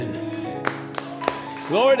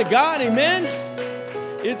Glory to God, amen.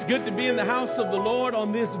 It's good to be in the house of the Lord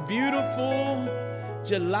on this beautiful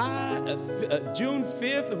June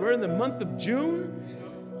 5th. We're in the month of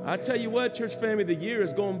June. I tell you what, church family, the year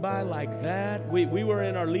is going by like that. We were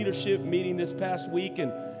in our leadership meeting this past week,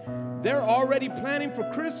 and they're already planning for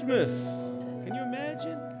Christmas. Can you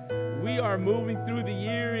imagine? We are moving through the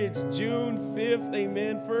year. It's June 5th,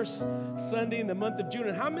 amen, first Sunday in the month of June.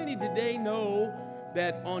 And how many today know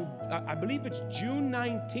that on, I believe it's June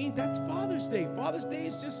 19th, that's Father's Day. Father's Day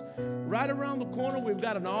is just right around the corner. We've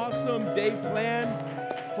got an awesome day planned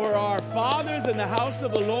for our fathers in the house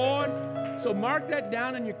of the Lord. So mark that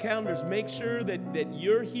down in your calendars. Make sure that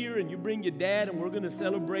you're here and you bring your dad, and we're going to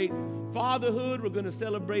celebrate fatherhood. We're going to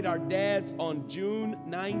celebrate our dads on June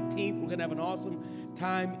 19th. We're going to have an awesome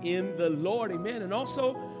time in the Lord. Amen. And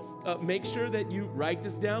also, make sure that you write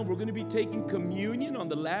this down. We're going to be taking communion on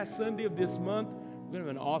the last Sunday of this month. We're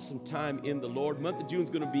going to have an awesome time in the Lord. Month of June is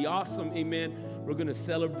going to be awesome. Amen. We're going to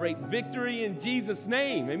celebrate victory in Jesus'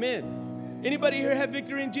 name. Amen. Anybody here have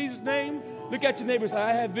victory in Jesus' name? Look at your neighbor and say,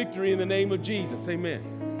 I have victory in the name of Jesus.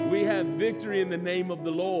 Amen. We have victory in the name of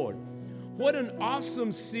the Lord. What an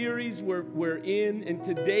awesome series we're in. And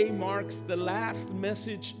today marks the last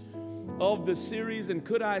message of the series. And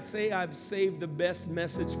could I say I've saved the best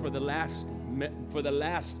message for the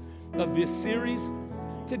last of this series?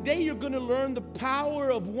 Today you're going to learn the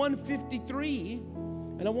power of 153,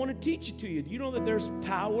 and I want to teach it to you. Do you know that there's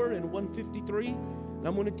power in 153? And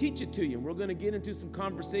I'm going to teach it to you, and we're going to get into some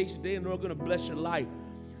conversation today, and we're going to bless your life.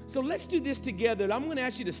 So let's do this together. I'm going to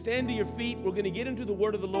ask you to stand to your feet. We're going to get into the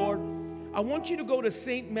word of the Lord. I want you to go to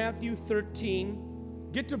St. Matthew 13,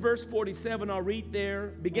 get to verse 47. I'll read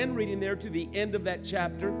there, begin reading there to the end of that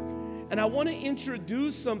chapter. And I want to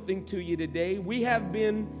introduce something to you today. We have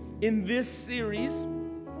been in this series.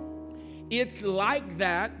 It's like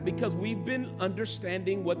that because we've been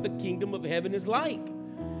understanding what the kingdom of heaven is like.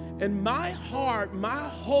 And my heart, my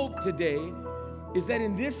hope today is that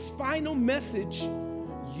in this final message,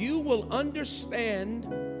 you will understand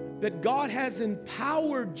that God has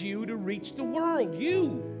empowered you to reach the world.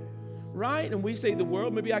 You, right? And we say the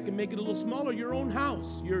world, maybe I can make it a little smaller. Your own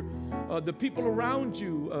house, the people around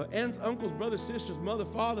you, aunts, uncles, brothers, sisters, mother,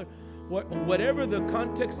 father, whatever the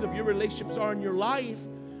context of your relationships are in your life,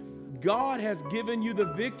 God has given you the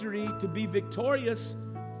victory to be victorious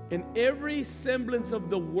in every semblance of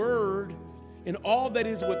the word and all that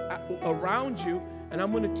is around you. And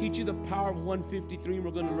I'm going to teach you the power of 153, and we're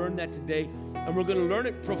going to learn that today, and we're going to learn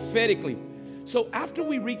it prophetically. So after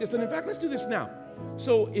we read this, and in fact, let's do this now.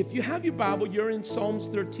 So if you have your Bible, you're in Psalms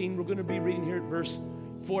 13. We're going to be reading here at verse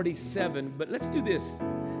 47, but let's do this.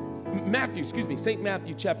 St.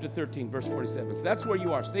 Matthew chapter 13, verse 47. So that's where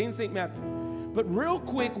you are. Stay in St. Matthew. But real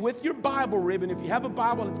quick, with your Bible ribbon, if you have a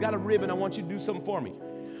Bible that's got a ribbon, I want you to do something for me.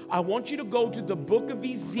 I want you to go to the book of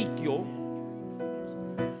Ezekiel,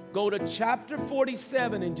 go to chapter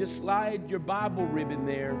 47, and just slide your Bible ribbon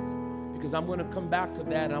there, because I'm going to come back to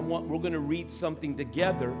that. We're going to read something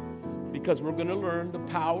together, because we're going to learn the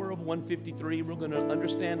power of 153. We're going to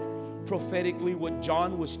understand prophetically what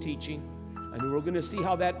John was teaching, and we're going to see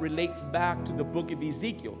how that relates back to the book of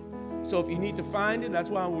Ezekiel. So if you need to find it, that's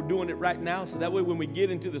why we're doing it right now. So that way when we get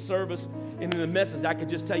into the service and in the message, I can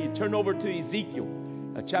just tell you, turn over to Ezekiel,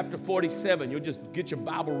 chapter 47. You'll just get your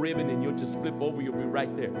Bible ribbon and you'll just flip over. You'll be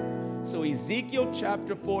right there. So Ezekiel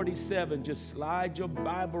chapter 47, just slide your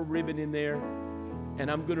Bible ribbon in there. And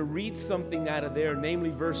I'm going to read something out of there, namely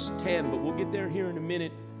verse 10. But we'll get there here in a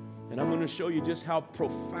minute. And I'm going to show you just how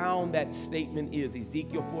profound that statement is.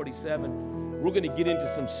 Ezekiel 47. We're going to get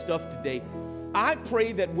into some stuff today. I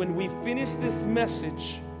pray that when we finish this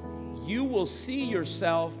message, you will see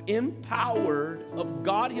yourself empowered of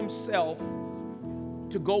God Himself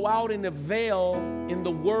to go out and avail in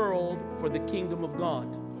the world for the kingdom of God,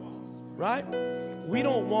 right? We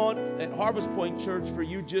don't want at Harvest Point Church for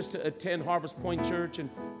you just to attend Harvest Point Church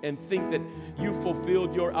and think that you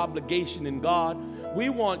fulfilled your obligation in God. We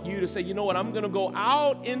want you to say, you know what, I'm going to go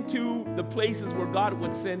out into the places where God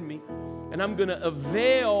would send me. And I'm going to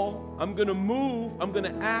avail, I'm going to move, I'm going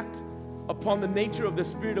to act upon the nature of the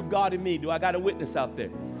Spirit of God in me. Do I got a witness out there?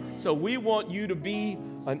 So we want you to be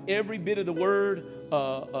on every bit of the word,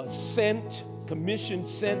 commissioned,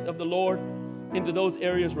 sent of the Lord into those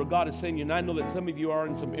areas where God is sending you. And I know that some of you are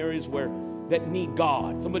in some areas that need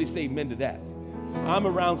God. Somebody say amen to that. I'm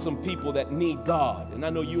around some people that need God, and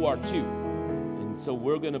I know you are too. And so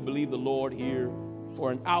we're going to believe the Lord here for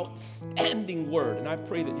an outstanding word. And I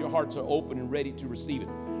pray that your hearts are open and ready to receive it.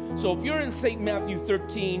 So if you're in St. Matthew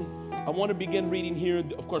 13, I want to begin reading here.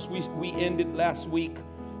 Of course, we ended last week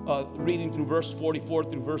reading through verse 44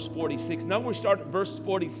 through verse 46. Now we start at verse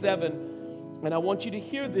 47, and I want you to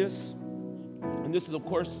hear this. And this is, of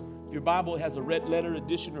course, if your Bible has a red letter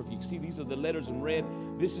edition, or if you see these are the letters in red,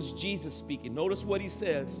 this is Jesus speaking. Notice what he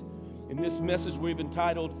says in this message we've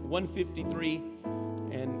entitled 153,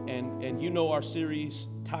 and you know our series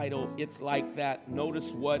title, It's Like That.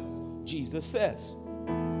 Notice what Jesus says.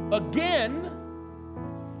 Again,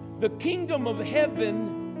 the kingdom of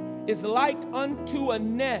heaven is like unto a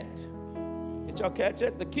net. Did y'all catch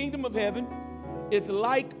that? The kingdom of heaven is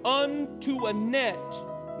like unto a net.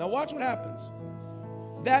 Now watch what happens.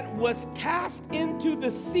 That was cast into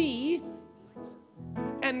the sea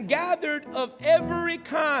and gathered of every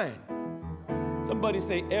kind. Somebody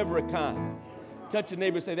say every kind. Touch your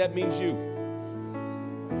neighbor and say, that means you.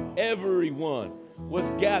 Everyone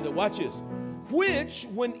was gathered. Watch this. Which,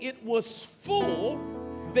 when it was full,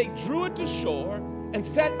 they drew it to shore and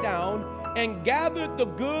sat down and gathered the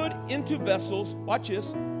good into vessels. Watch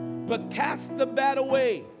this. But cast the bad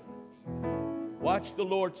away. Watch the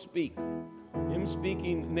Lord speak. Him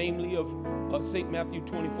speaking namely of St. Matthew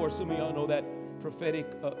 24. Some of y'all know that prophetic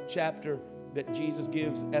chapter that Jesus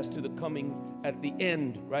gives as to the coming at the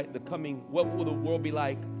end, right? The coming, what will the world be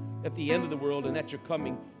like at the end of the world and at your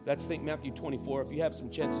coming? That's St. Matthew 24. If you have some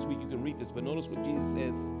chance this week, you can read this. But notice what Jesus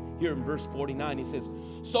says here in verse 49. He says,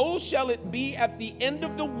 so shall it be at the end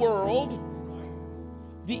of the world.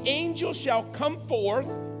 The angel shall come forth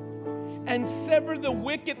and sever the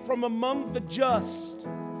wicked from among the just,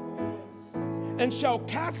 and shall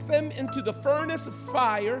cast them into the furnace of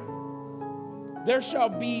fire. There shall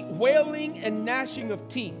be wailing and gnashing of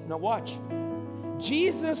teeth. Now watch.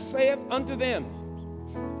 Jesus saith unto them,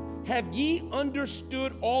 have ye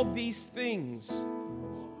understood all these things?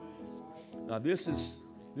 Now this is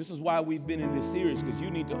why we've been in this series, because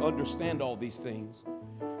you need to understand all these things.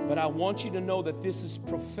 But I want you to know that this is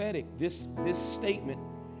prophetic. This statement,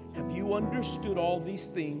 have you understood all these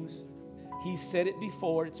things? He said it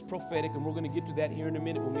before, it's prophetic, and we're going to get to that here in a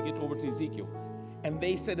minute when we get over to Ezekiel. And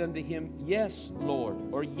they said unto him, yes, Lord,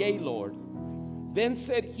 or yea, Lord. Then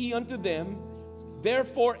said he unto them,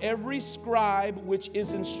 therefore every scribe which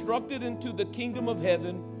is instructed into the kingdom of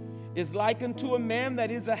heaven is like unto a man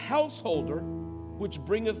that is a householder, which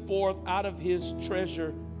bringeth forth out of his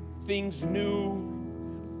treasure things new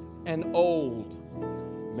and old.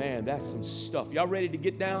 Man, that's some stuff. Y'all ready to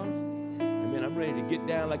get down? Amen. I'm ready to get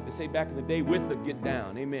down, like they say back in the day, with the get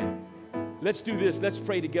down. Amen. Let's do this. Let's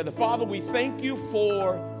pray together. Father, we thank you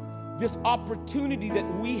for this opportunity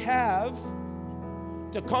that we have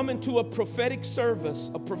to come into a prophetic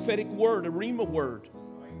service, a prophetic word, a rhema word.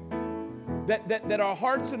 That our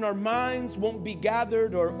hearts and our minds won't be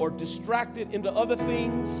gathered or distracted into other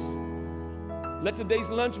things. Let today's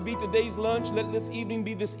lunch be today's lunch. Let this evening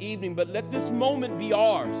be this evening. But let this moment be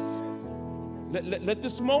ours. Let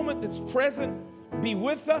this moment that's present be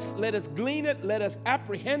with us. Let us glean it. Let us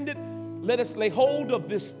apprehend it. Let us lay hold of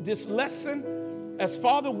this lesson. As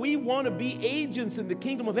Father, we want to be agents in the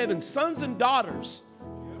kingdom of heaven, sons and daughters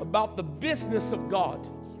about the business of God.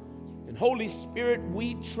 And Holy Spirit,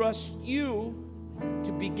 we trust you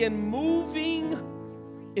to begin moving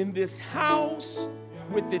in this house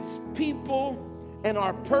with its people and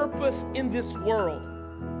our purpose in this world.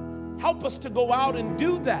 Help us to go out and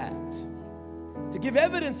do that, to give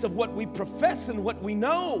evidence of what we profess and what we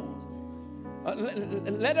know.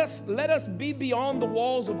 Let us be beyond the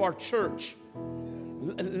walls of our church.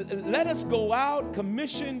 Let us go out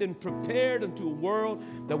commissioned and prepared unto a world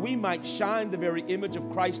that we might shine the very image of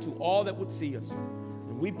Christ to all that would see us.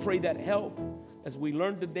 And we pray that help as we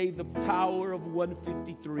learn today the power of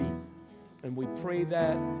 153. And we pray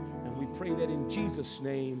that in Jesus'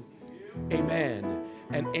 name. Amen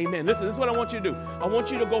and amen. Listen, this is what I want you to do. I want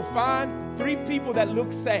you to go find 3 people that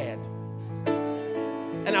look sad.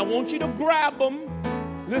 And I want you to grab them.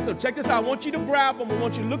 Listen, check this out. I want you to grab them. I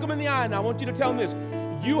want you to look them in the eye, and I want you to tell them this.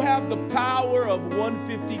 You have the power of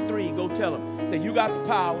 153. Go tell them. Say, you got the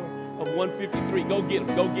power of 153. Go get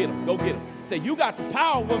them. Go get them. Go get them. Say, you got the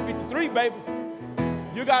power of 153, baby.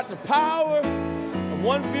 You got the power of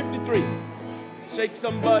 153. Shake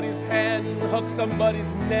somebody's hand, hug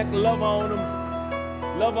somebody's neck, love on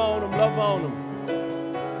them. Love on them, love on them.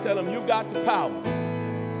 Tell them you got the power.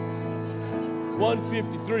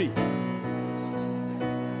 153.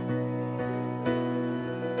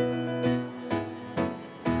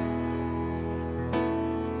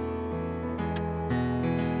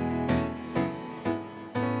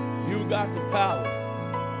 You got the power.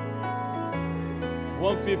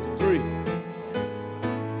 153.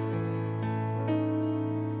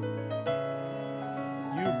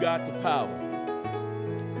 You've got the power.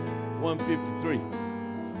 153.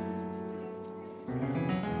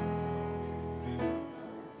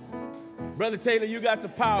 Brother Taylor, you got the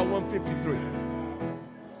power, 153.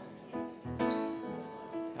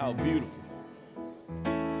 How beautiful.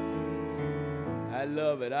 I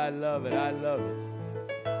love it, I love it, I love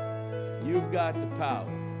it. You've got the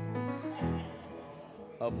power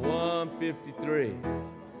of 153.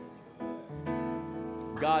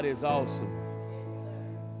 God is awesome.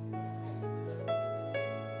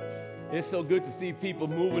 It's so good to see people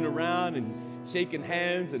moving around and shaking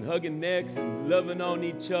hands and hugging necks and loving on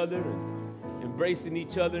each other and embracing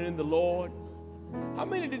each other in the Lord. How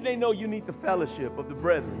many did they know you need the fellowship of the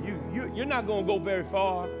brethren? You're not going to go very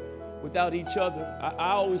far without each other.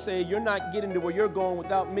 I always say you're not getting to where you're going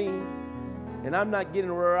without me, and I'm not getting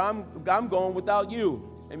to where I'm going without you.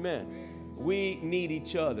 Amen. We need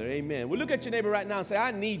each other. Amen. Well, look at your neighbor right now and say,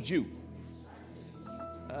 I need you.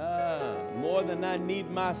 More than I need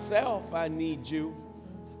myself, I need you.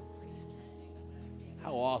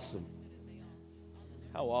 How awesome.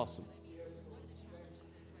 How awesome.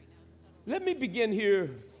 Let me begin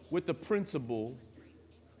here with the principle.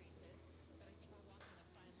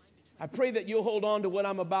 I pray that you'll hold on to what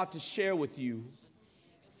I'm about to share with you,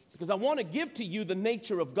 because I want to give to you the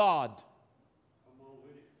nature of God.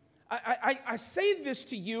 I say this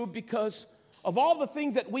to you because of all the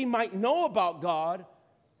things that we might know about God.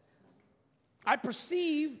 I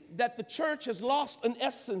perceive that the church has lost an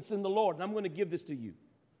essence in the Lord, and I'm going to give this to you.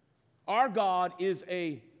 Our God is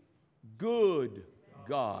a good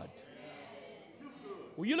God.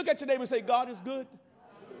 Will you look at your neighbor and say, God is good?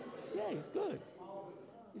 Yeah, he's good.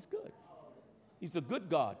 He's good. He's a good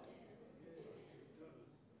God.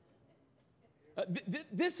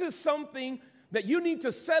 This is something that you need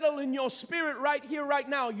to settle in your spirit right here, right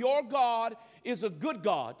now. Your God is a good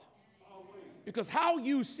God. Because how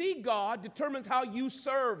you see God determines how you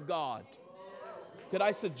serve God. Could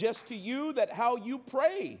I suggest to you that how you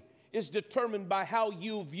pray is determined by how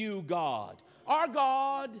you view God? Our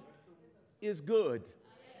God is good.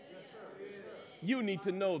 You need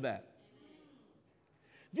to know that.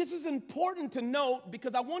 This is important to note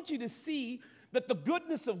because I want you to see that the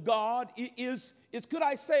goodness of God is, could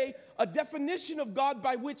I say, a definition of God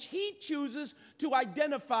by which He chooses to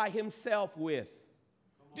identify Himself with.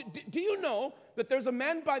 Do you know that there's a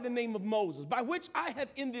man by the name of Moses, by which I have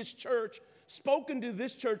in this church spoken to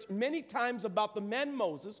this church many times about the man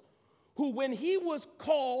Moses, who when he was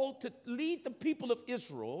called to lead the people of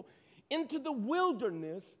Israel into the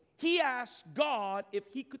wilderness, he asked God if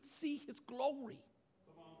he could see His glory.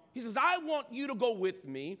 He says, I want you to go with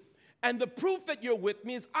me, and the proof that you're with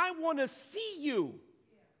me is I want to see you.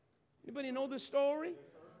 Anybody know this story?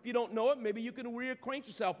 If you don't know it, maybe you can reacquaint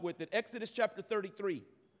yourself with it. Exodus chapter 33.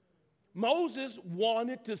 Moses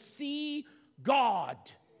wanted to see God.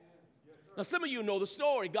 Now, some of you know the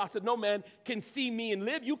story. God said, no man can see me and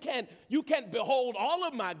live. You can't behold all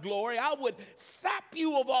of my glory. I would sap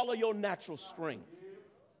you of all of your natural strength.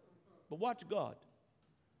 But watch God.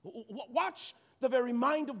 Watch the very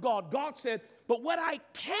mind of God. God said, but what I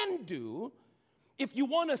can do, if you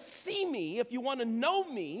want to see me, if you want to know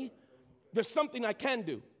me, there's something I can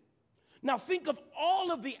do. Now think of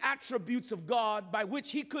all of the attributes of God by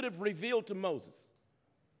which He could have revealed to Moses.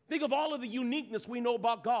 Think of all of the uniqueness we know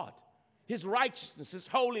about God. His righteousness, His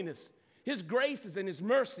holiness, His graces and His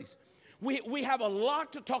mercies. We have a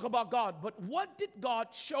lot to talk about God, but what did God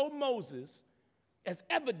show Moses as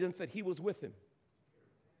evidence that He was with him?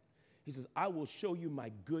 He says, I will show you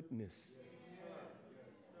my goodness.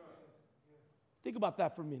 Think about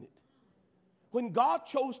that for a minute. When God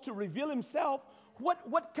chose to reveal Himself,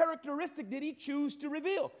 what characteristic did He choose to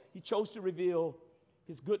reveal? He chose to reveal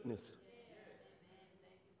His goodness.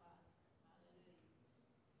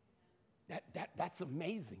 That's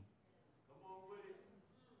amazing.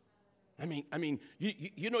 I mean,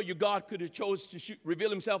 you know, your God could have chose to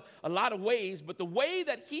reveal Himself a lot of ways, but the way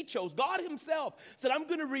that He chose, God Himself said, I'm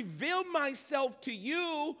going to reveal myself to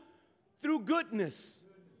you through goodness.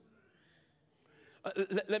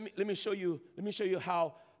 Let me show you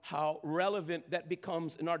how relevant that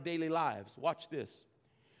becomes in our daily lives. Watch this.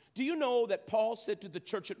 Do you know that Paul said to the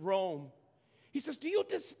church at Rome, he says, do you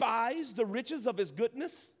despise the riches of His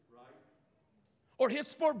goodness? Or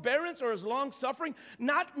His forbearance or His long suffering,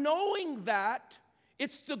 not knowing that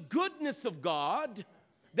it's the goodness of God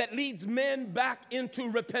that leads men back into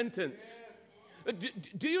repentance.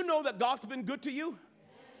 Do you know that God's been good to you?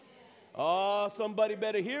 Oh, somebody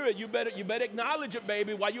better hear it. You better acknowledge it,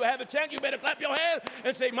 baby. While you have a chance, you better clap your hands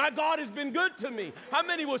and say, my God has been good to me. How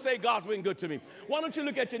many will say God's been good to me? Why don't you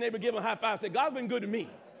look at your neighbor, give him a high five, say, God's been good to me.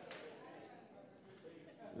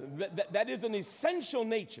 That is an essential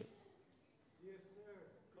nature.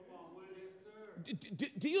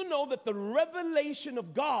 Do you know that the revelation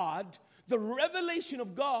of God The revelation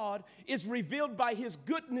of God is revealed by his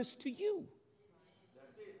goodness to you.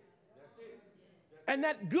 And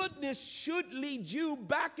that goodness should lead you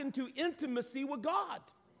back into intimacy with God.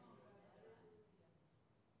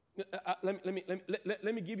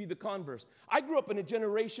 Let me give you the converse. I grew up in a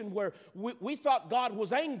generation where we thought God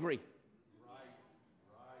was angry.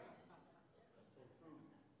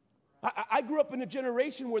 I grew up in a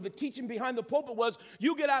generation where the teaching behind the pulpit was,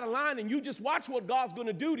 you get out of line and you just watch what God's going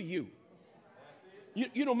to do to you.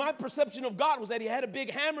 You know, my perception of God was that he had a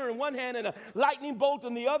big hammer in one hand and a lightning bolt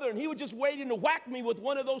in the other, and he was just waiting to whack me with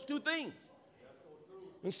one of those two things.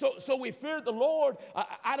 And so we feared the Lord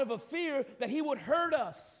out of a fear that he would hurt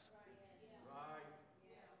us.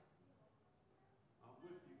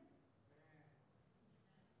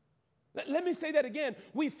 Let me say that again.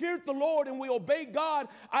 We feared the Lord and we obeyed God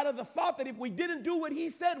out of the thought that if we didn't do what he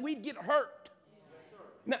said, we'd get hurt.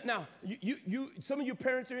 Now, some of you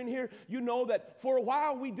parents are in here, you know that for a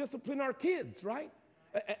while we discipline our kids, right?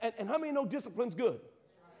 And how many know discipline's good?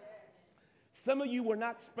 Some of you were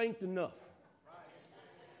not spanked enough.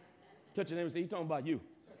 Touch your neighbor and say, he's talking about you.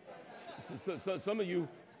 So some of you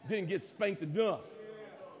didn't get spanked enough.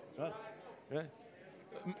 Right?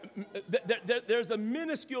 There's a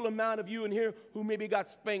minuscule amount of you in here who maybe got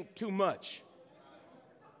spanked too much.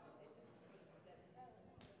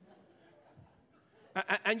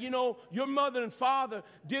 And you know, your mother and father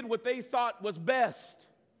did what they thought was best,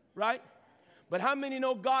 right? But how many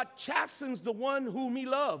know God chastens the one whom he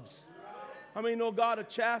loves? How many know God will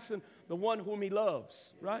chasten the one whom he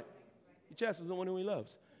loves, right? He chastens the one whom he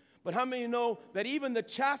loves. But how many know that even the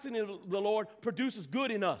chastening of the Lord produces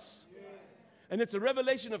good in us? And it's a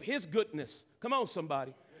revelation of his goodness. Come on,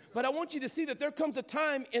 somebody. But I want you to see that there comes a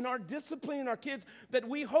time in our disciplining our kids that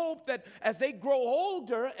we hope that as they grow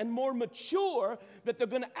older and more mature, that they're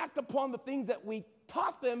going to act upon the things that we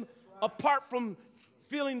taught them apart from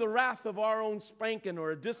feeling the wrath of our own spanking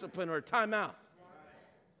or a discipline or a timeout.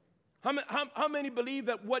 How many believe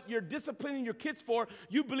that what you're disciplining your kids for,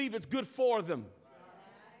 you believe it's good for them?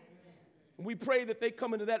 And we pray that they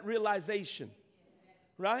come into that realization,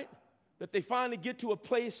 right? That they finally get to a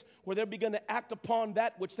place where they're beginning to act upon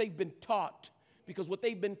that which they've been taught. Because what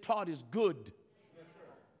they've been taught is good. Yes,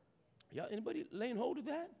 sir. Yeah, anybody laying hold of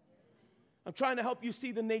that? I'm trying to help you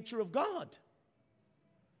see the nature of God.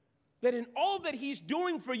 That in all that he's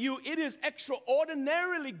doing for you, it is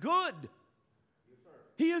extraordinarily good. Yes, sir.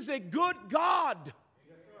 He is a good God. Yes,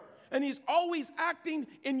 sir. And he's always acting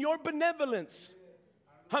in your benevolence.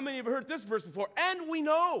 How many have heard this verse before? And we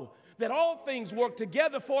know that all things work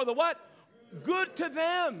together for the what? Good to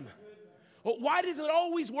them. Well, why does it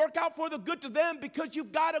always work out for the good to them? Because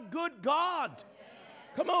you've got a good God.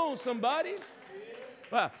 Come on, somebody.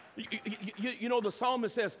 You know, the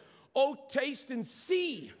psalmist says, oh, taste and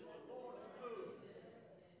see.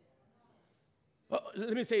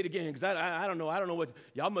 Let me say it again, because I don't know. I don't know what,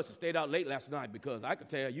 y'all must have stayed out late last night, because I could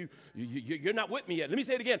tell you're not with me yet. Let me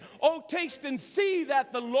say it again. Oh, taste and see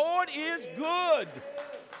that the Lord is good.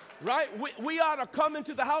 Right? We ought to come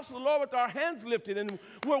into the house of the Lord with our hands lifted, and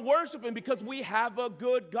we're worshiping because we have a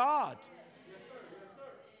good God. Yes,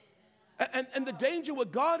 sir. Yes, sir. And the danger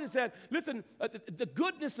with God is that, listen, the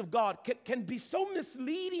goodness of God can be so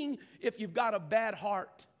misleading if you've got a bad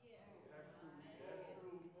heart.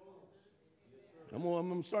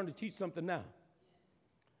 I'm starting to teach something now.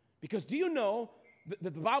 Because do you know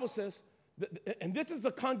that the Bible says, and this is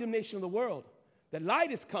the condemnation of the world, that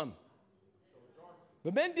light is come.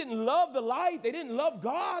 But men didn't love the light. They didn't love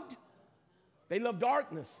God. They loved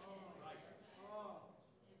darkness.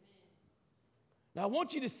 Now, I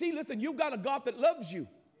want you to see, listen, you've got a God that loves you.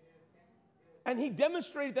 And he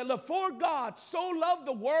demonstrated that love. For God so loved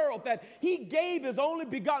the world that he gave his only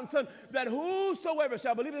begotten son, that whosoever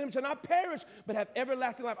shall believe in him shall not perish, but have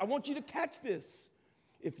everlasting life. I want you to catch this.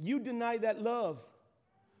 If you deny that love,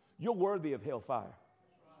 you're worthy of hellfire.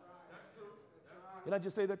 Did I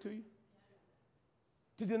just say that to you?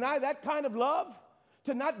 To deny that kind of love,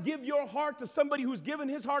 to not give your heart to somebody who's given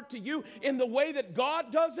his heart to you in the way that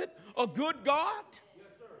God does it, a good God? Yes,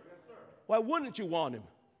 sir. Yes, sir. Why wouldn't you want him?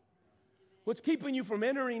 What's keeping you from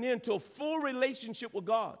entering into a full relationship with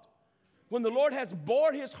God? When the Lord has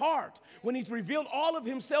bore his heart, when he's revealed all of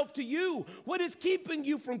himself to you, what is keeping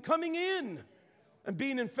you from coming in and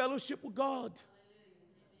being in fellowship with God?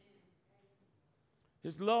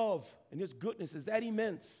 His love and his goodness is that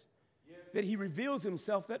immense. That he reveals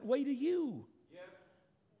himself that way to you. Yes.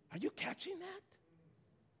 Are you catching that?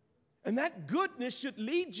 And that goodness should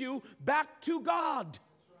lead you back to God. That's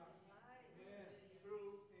right. Amen. True.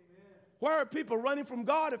 Amen. Why are people running from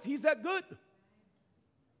God if he's that good? Come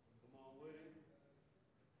on with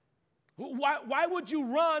Why would you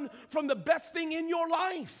run from the best thing in your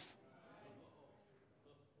life?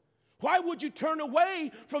 Why would you turn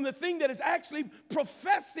away from the thing that is actually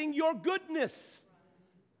professing your goodness?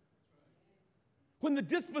 When the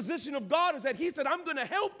disposition of God is that He said, I'm going to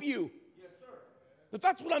help you. Yes, sir. But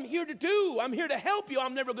that's what I'm here to do. I'm here to help you.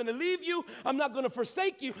 I'm never going to leave you. I'm not going to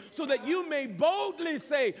forsake you, so that you may boldly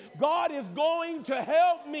say, God is going to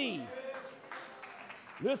help me.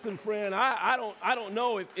 Listen, friend, I don't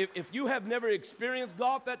know if you have never experienced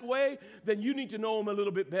God that way, then you need to know Him a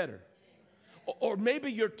little bit better. Or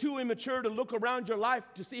maybe you're too immature to look around your life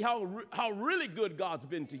to see how really good God's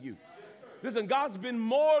been to you. Listen, God's been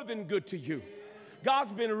more than good to you.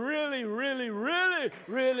 God's been really, really, really,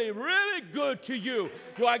 really, really good to you.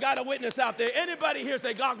 So I got a witness out there. Anybody here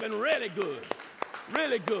say, God's been really good?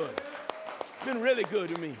 Really good. Been really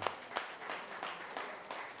good to me.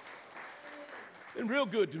 Been real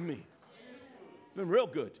good to me. Been real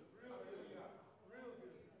good.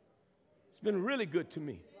 It's been really good to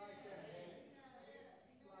me.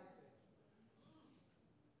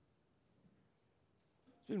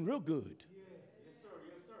 It's been real good. Yes, sir.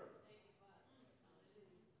 Yes, sir.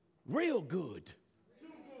 Real good. Too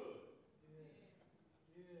good.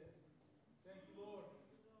 Thank you, Lord.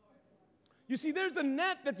 You see, there's a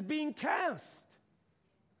net that's being cast.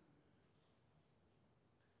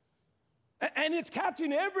 And it's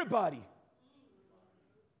catching everybody.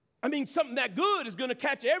 I mean, something that good is going to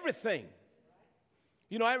catch everything.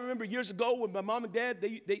 You know, I remember years ago when my mom and dad,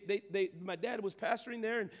 my dad was pastoring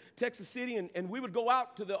there in Texas City, and we would go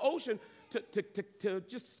out to the ocean to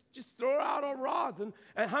just throw out our rods. And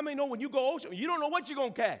how many know when you go ocean, you don't know what you're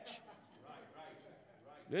going to catch?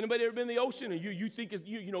 Right. Anybody ever been in the ocean and you think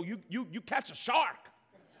you catch a shark?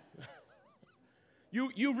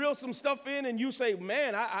 You reel some stuff in and you say,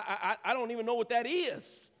 man, I don't even know what that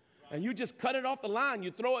is. Right. And you just cut it off the line.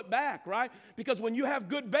 You throw it back, right? Because when you have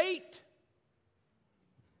good bait,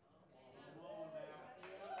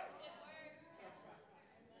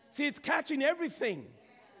 see, it's catching everything.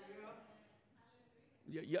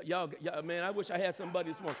 Y'all, man, I wish I had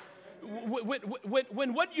somebody this morning.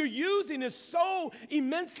 When what you're using is so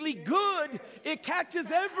immensely good, it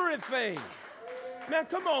catches everything. Man,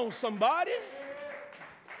 come on, somebody.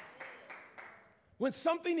 When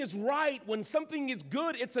something is right, when something is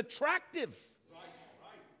good, it's attractive.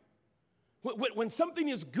 When something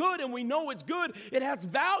is good and we know it's good, it has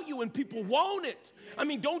value and people want it. I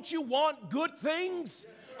mean, don't you want good things?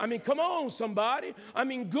 I mean, come on, somebody. I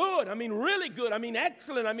mean, good. I mean, really good. I mean,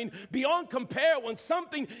 excellent. I mean, beyond compare. When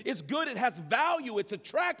something is good, it has value. It's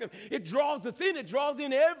attractive. It draws us in. It draws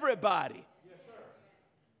in everybody. Yes,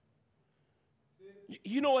 sir.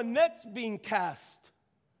 You know, a net's being cast.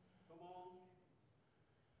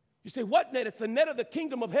 You say, what net? It's the net of the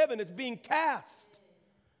kingdom of heaven. It's being cast.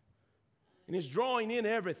 And it's drawing in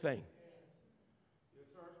everything. Yes,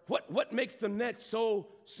 what makes the net so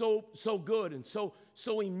good and so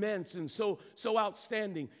immense and so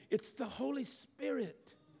outstanding? It's the Holy Spirit.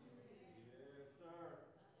 Yes, sir.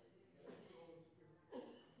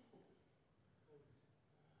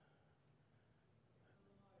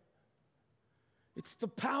 It's the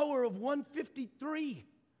power of 153.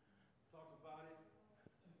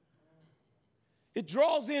 It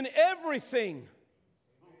draws in everything.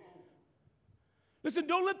 Listen,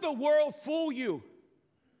 don't let the world fool you.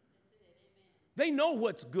 They know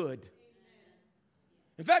what's good.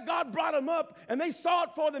 In fact, God brought them up and they saw it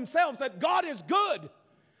for themselves that God is good.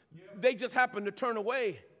 They just happened to turn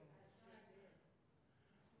away.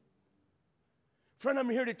 Friend, I'm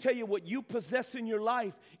here to tell you what you possess in your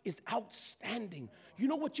life is outstanding. You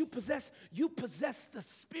know what you possess? You possess the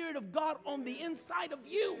Spirit of God on the inside of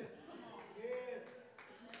you.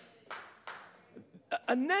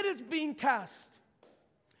 A net is being cast.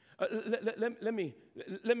 Let me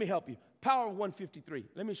help you. Power of 153.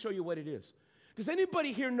 Let me show you what it is. Does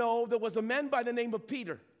anybody here know there was a man by the name of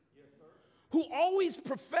Peter? Yes, sir. Who always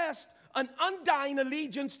professed an undying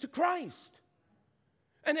allegiance to Christ?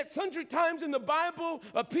 And at sundry times in the Bible,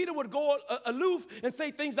 Peter would go aloof and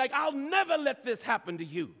say things like, I'll never let this happen to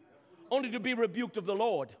you, only to be rebuked of the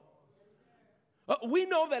Lord. We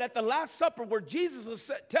know that at the Last Supper where Jesus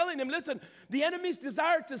was telling him, listen, the enemies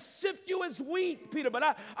desire to sift you as wheat, Peter,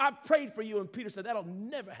 but I've prayed for you. And Peter said, that'll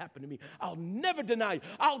never happen to me. I'll never deny you.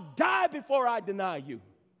 I'll die before I deny you.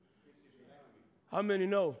 How many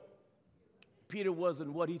know Peter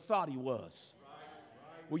wasn't what he thought he was?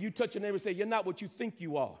 Will you touch your neighbor and say, you're not what you think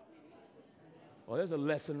you are? Well, there's a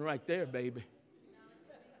lesson right there, baby.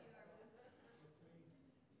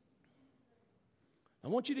 I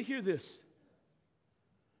want you to hear this.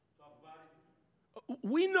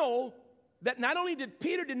 We know that not only did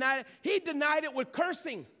Peter deny it, he denied it with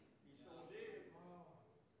cursing.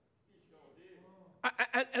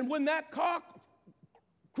 And when that cock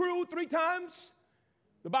crew 3 times,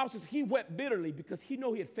 the Bible says he wept bitterly because he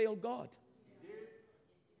knew he had failed God.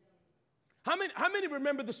 How many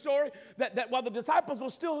remember the story that while the disciples were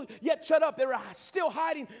still yet shut up, they were still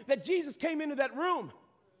hiding, that Jesus came into that room?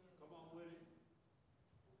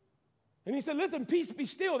 And he said, listen, peace be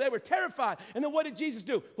still. They were terrified. And then what did Jesus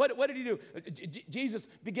do? What did he do? Jesus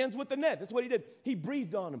begins with the net. That's what he did. He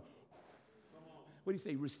breathed on them. What did he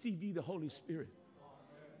say? Receive ye the Holy Spirit.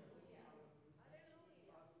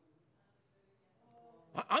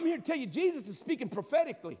 I'm here to tell you, Jesus is speaking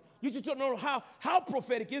prophetically. You just don't know how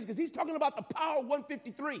prophetic is because he's talking about the power of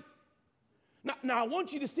 153. Now, I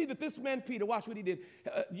want you to see that this man, Peter, watch what he did.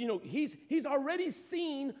 He's already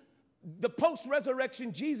seen the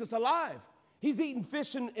post-resurrection Jesus alive. He's eating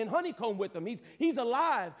fish and honeycomb with them. He's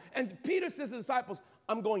alive. And Peter says to the disciples,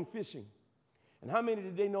 I'm going fishing. And how many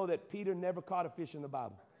did they know that Peter never caught a fish in the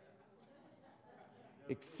Bible?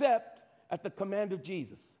 Except at the command of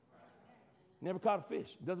Jesus. Never caught a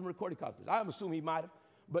fish. It doesn't record he caught a fish. I'm assuming he might have.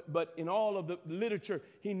 But in all of the literature,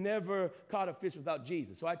 he never caught a fish without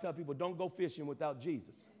Jesus. So I tell people, don't go fishing without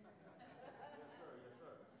Jesus. Yes, sir.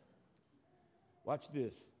 Watch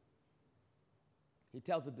this. He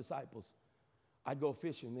tells the disciples, I go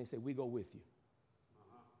fishing. And they say, we go with you.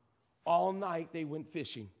 All night they went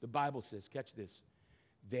fishing. The Bible says, catch this,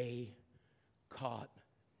 they caught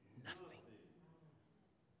nothing.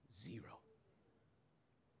 0.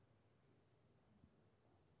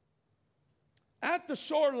 At the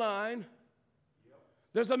shoreline,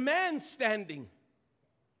 there's a man standing.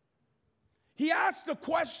 He asked the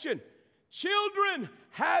question, children,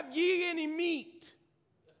 have ye any meat?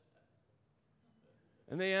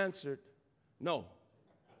 And they answered, no.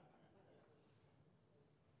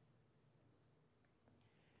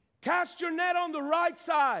 Cast your net on the right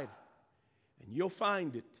side, and you'll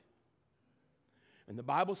find it. And the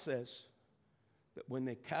Bible says that when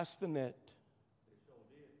they cast the net,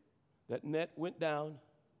 that net went down,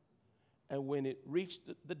 and when it reached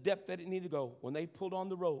the depth that it needed to go, when they pulled on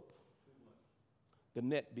the rope, the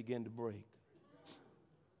net began to break.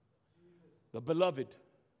 The beloved,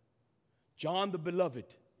 John the beloved,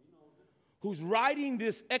 who's writing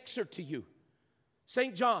this excerpt to you,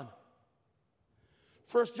 St. John,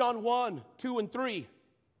 1 John 1, 2, and 3,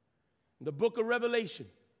 the book of Revelation,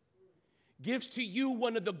 gives to you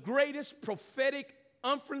one of the greatest prophetic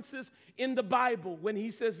inferences in the Bible when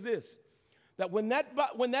he says this, that when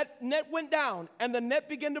that net went down and the net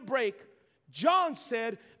began to break, John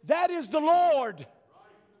said, that is the Lord. Right.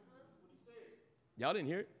 Y'all didn't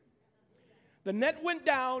hear it? The net went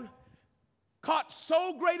down, caught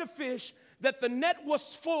so great a fish that the net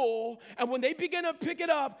was full, and when they began to pick it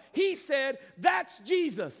up, he said, that's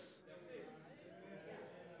Jesus.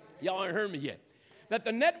 Y'all ain't heard me yet. That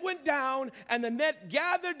the net went down and the net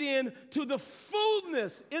gathered in to the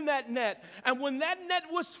fullness in that net. And when that net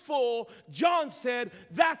was full, John said,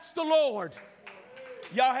 that's the Lord.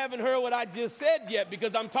 Y'all haven't heard what I just said yet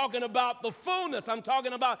because I'm talking about the fullness. I'm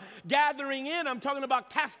talking about gathering in. I'm talking about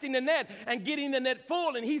casting the net and getting the net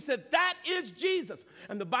full. And he said, that is Jesus.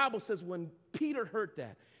 And the Bible says when Peter heard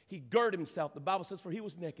that, he girded himself. The Bible says, for he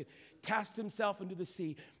was naked, cast himself into the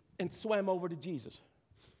sea and swam over to Jesus.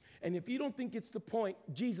 And if you don't think it's the point,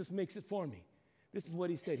 Jesus makes it for me. This is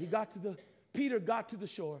what he said. Peter got to the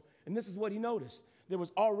shore, and this is what he noticed. There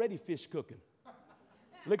was already fish cooking.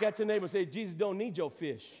 Look at your neighbor and say, Jesus don't need your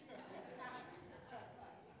fish.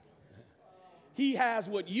 He has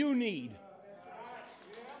what you need.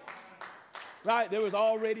 Right? There was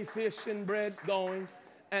already fish and bread going.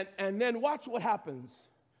 And then watch what happens.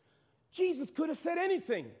 Jesus could have said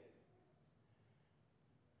anything.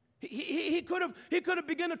 He could have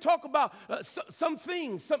begun to talk about some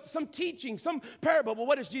things, some teaching, some parable. But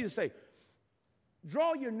what does Jesus say?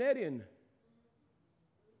 Draw your net in.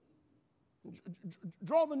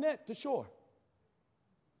 Draw the net to shore.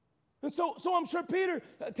 And so I'm sure Peter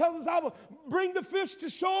tells his disciples, bring the fish to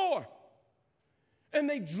shore. And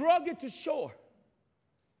they drug it to shore.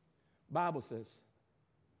 Bible says,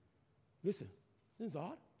 listen, this is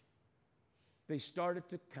odd. They started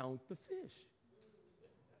to count the fish.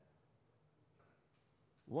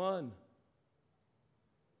 1,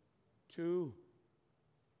 2,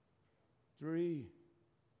 3,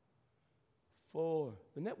 4.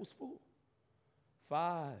 The net was full.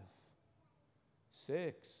 5,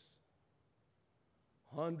 6,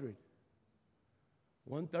 100,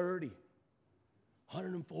 130,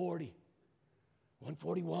 140,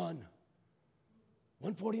 141,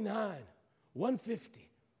 149, 150,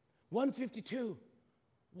 152,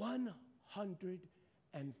 153.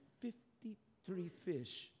 153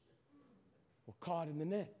 fish were caught in the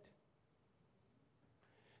net.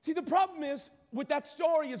 See, the problem is with that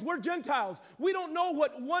story is we're Gentiles. We don't know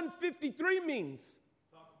what 153 means.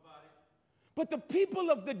 Talk about it. But the people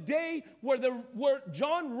of the day where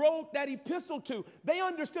John wrote that epistle to, they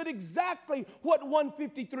understood exactly what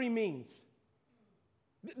 153 means.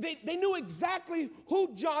 They knew exactly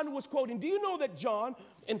who John was quoting. Do you know that John,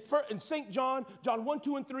 in St. John 1,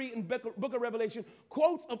 2, and 3, in book of Revelation,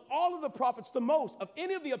 quotes of all of the prophets the most? Of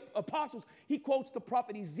any of the apostles, he quotes the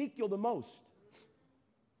prophet Ezekiel the most.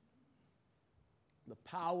 The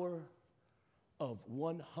power of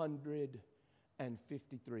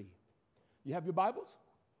 153. You have your Bibles?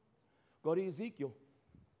 Go to Ezekiel.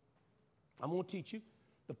 I'm going to teach you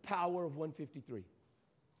the power of 153.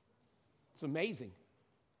 It's amazing.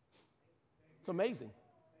 It's amazing.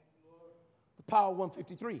 The power of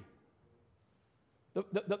 153.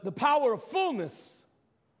 The power of fullness.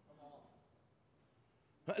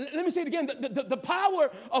 Let me say it again. The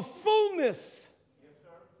power of fullness.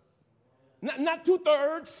 Not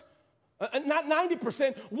 2/3, not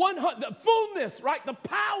 90%, 100, fullness, right? The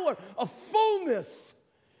power of fullness.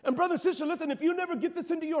 And brother and sister, listen, if you never get this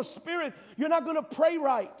into your spirit, you're not going to pray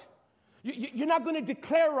right. You're not going to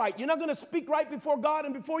declare right. You're not going to speak right before God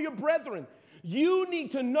and before your brethren. You need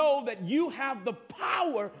to know that you have the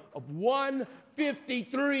power of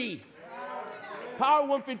 153. Power of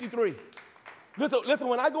 153. Listen,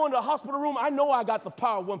 when I go into a hospital room, I know I got the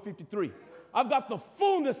power of 153. I've got the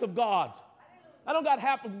fullness of God. I don't got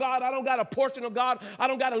half of God. I don't got a portion of God. I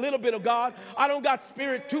don't got a little bit of God. I don't got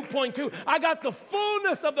Spirit 2.2. I got the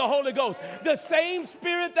fullness of the Holy Ghost. The same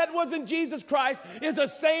Spirit that was in Jesus Christ is the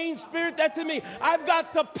same Spirit that's in me. I've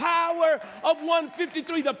got the power of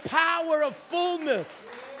 153, the power of fullness.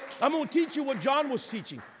 I'm going to teach you what John was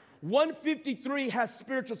teaching. 153 has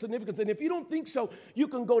spiritual significance. And if you don't think so, you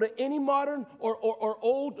can go to any modern or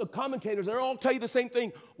old commentators. They'll all tell you the same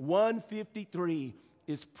thing. 153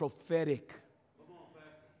 is prophetic.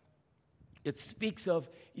 It speaks of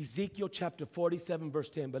Ezekiel chapter 47, verse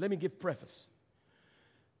 10. But let me give preface.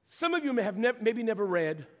 Some of you may have maybe never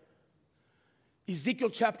read Ezekiel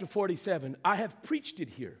chapter 47. I have preached it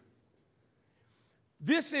here.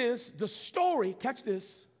 This is the story, catch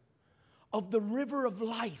this, of the river of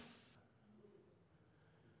life.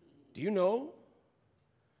 Do you know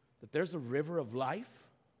that there's a river of life?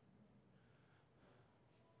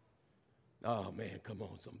 Oh, man, come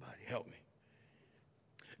on, somebody, help me.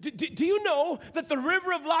 Do you know that the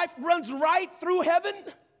river of life runs right through heaven?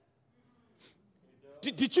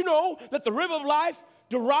 Did you know that the river of life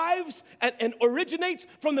derives and originates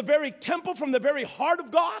from the very temple, from the very heart of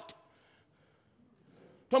God?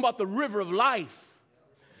 Talking about the river of life.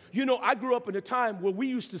 You know, I grew up in a time where we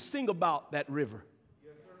used to sing about that river.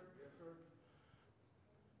 Yes, sir. Yes, sir.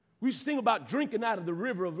 We used to sing about drinking out of the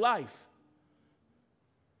river of life.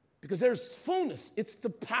 Because there's fullness. It's the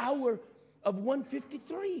power of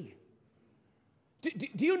 153.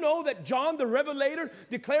 Do you know that John the Revelator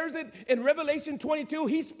declares it in Revelation 22?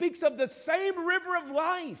 He speaks of the same river of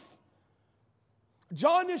life.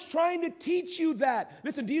 John is trying to teach you that.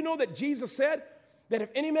 Listen, do you know that Jesus said that if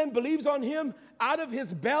any man believes on him, out of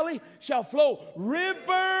his belly shall flow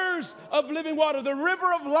rivers of living water, the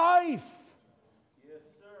river of life. Yes,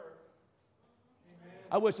 sir. Amen.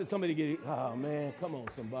 I wish that somebody get it. Oh, man, come on,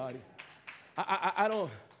 somebody. I don't.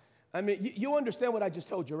 I mean, you understand what I just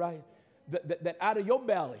told you, right? That out of your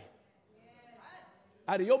belly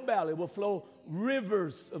will flow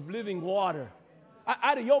rivers of living water.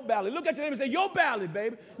 Out of your belly. Look at your neighbor and say, your belly,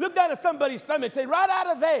 baby. Look down at somebody's stomach. Say, right out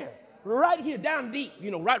of there. Right here, down deep. You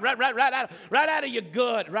know, right out of your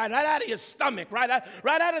gut. Right out of your stomach. Right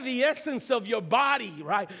out of the essence of your body,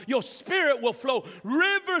 right? Your spirit will flow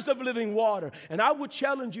rivers of living water. And I would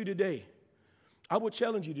challenge you today.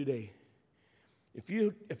 If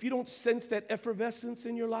you don't sense that effervescence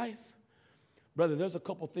in your life, brother, there's a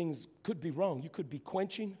couple things could be wrong. You could be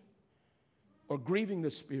quenching or grieving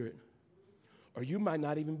the Spirit, or you might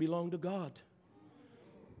not even belong to God.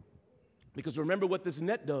 Because remember what this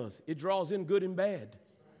net does. It draws in good and bad.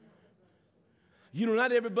 You know,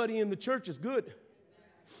 not everybody in the church is good.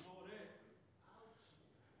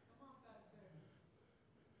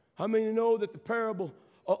 How many know that the parable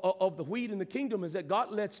of the wheat in the kingdom is that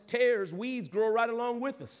God lets tares, weeds grow right along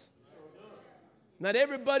with us? Not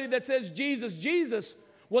everybody that says Jesus, Jesus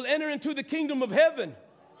will enter into the kingdom of heaven.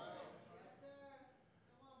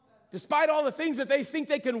 Despite all the things that they think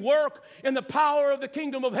they can work in the power of the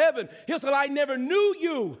kingdom of heaven, he'll say, I never knew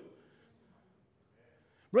you.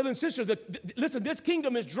 Brother and sister, listen, this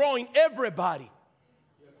kingdom is drawing everybody.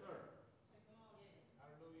 Yes, sir.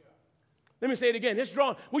 Let me say it again. It's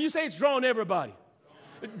drawn. Will you say it's drawn everybody?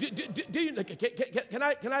 Can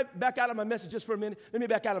I back out of my message just for a minute? Let me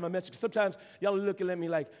back out of my message. Sometimes y'all are looking at me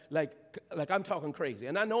like I'm talking crazy.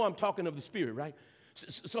 And I know I'm talking of the Spirit, right?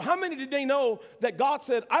 So how many did they know that God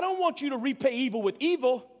said, I don't want you to repay evil with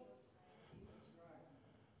evil?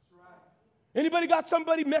 Anybody got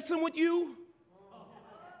somebody messing with you?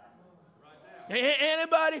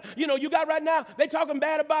 Anybody? You know, you got right now, they talking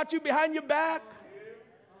bad about you behind your back.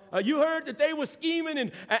 You heard that they were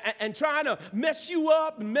scheming and trying to mess you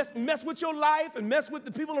up and mess with your life and mess with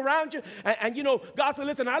the people around you. And you know, God said,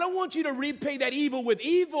 listen, I don't want you to repay that evil with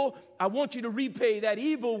evil. I want you to repay that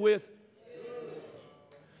evil with evil.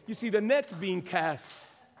 You see, the net's being cast.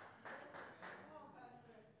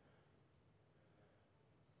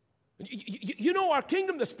 You know, our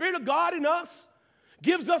kingdom, the Spirit of God in us,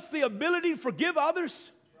 gives us the ability to forgive others.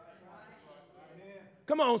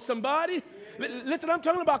 Come on, somebody. Listen, I'm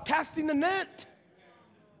talking about casting the net.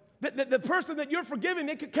 The person that you're forgiving,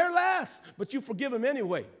 they could care less, but you forgive them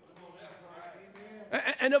anyway.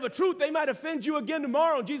 And of a truth, they might offend you again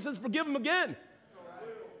tomorrow. Jesus says, forgive them again.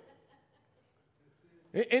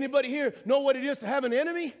 Anybody here know what it is to have an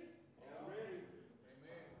enemy?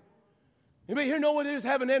 Anybody here know what it is to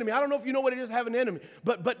have an enemy? I don't know if you know what it is to have an enemy.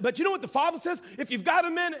 But you know what the Father says? If you've got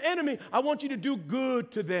an enemy, I want you to do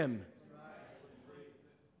good to them.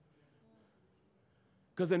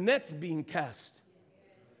 Because the net's being cast.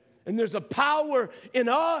 And there's a power in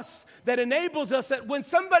us that enables us that when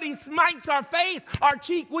somebody smites our face, our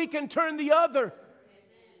cheek, we can turn the other.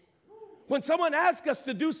 When someone asks us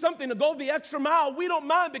to do something, to go the extra mile, we don't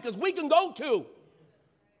mind because we can go too.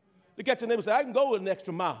 Look at your neighbor and say, I can go an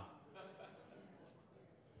extra mile.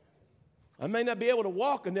 I may not be able to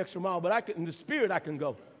walk an extra mile, but in the Spirit I can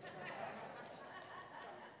go.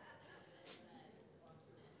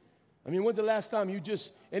 I mean, when's the last time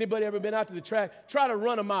anybody ever been out to the track? Try to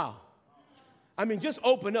run a mile. I mean, just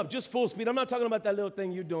open up, just full speed. I'm not talking about that little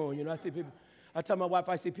thing you're doing. You know, I tell my wife,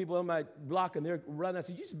 I see people on my block and they're running. I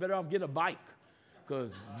say, you should better off get a bike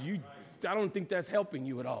because I don't think that's helping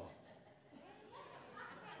you at all.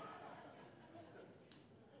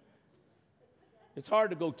 It's hard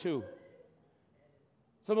to go two.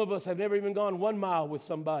 Some of us have never even gone 1 mile with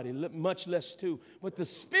somebody, much less two. But the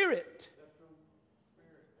Spirit,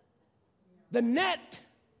 the net,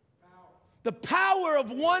 the power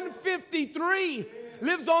of 153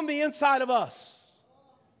 lives on the inside of us.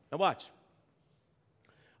 Now watch.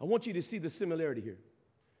 I want you to see the similarity here.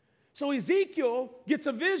 So Ezekiel gets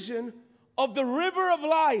a vision of the river of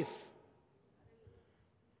life.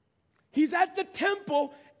 He's at the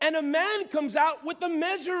temple and a man comes out with a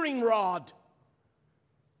measuring rod.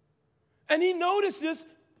 And he notices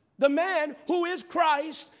the man who is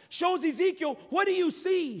Christ shows Ezekiel, what do you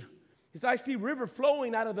see? He says, I see river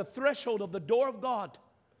flowing out of the threshold of the door of God.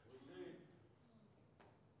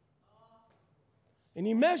 And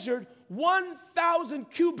he measured 1,000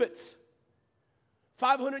 cubits,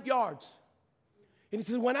 500 yards. And he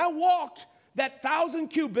says, when I walked that 1,000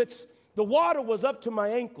 cubits, the water was up to my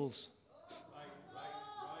ankles.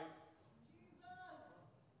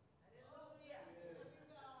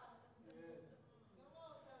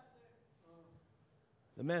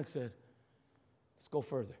 The man said, let's go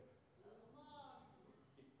further.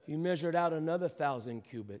 He measured out another 1,000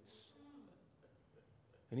 cubits.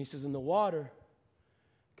 And he says, and the water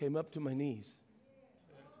came up to my knees.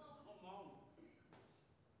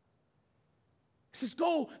 He says,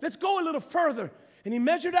 let's go a little further. And he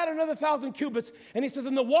measured out another 1,000 cubits. And he says,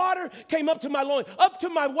 and the water came up to my loin, up to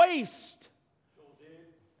my waist.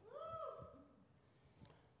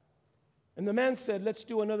 And the man said, let's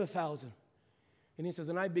do another 1,000. And he says,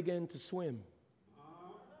 and I began to swim.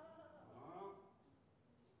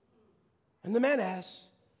 And the man asks,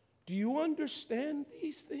 do you understand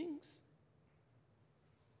these things?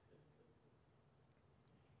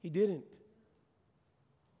 He didn't.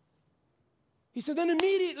 He said, then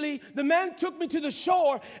immediately the man took me to the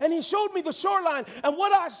shore and he showed me the shoreline. And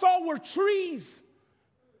what I saw were trees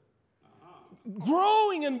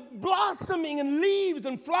growing and blossoming and leaves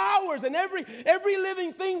and flowers and every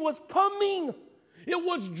living thing was coming. It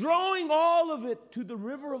was drawing all of it to the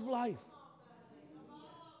river of life.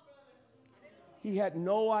 He had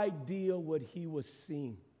no idea what he was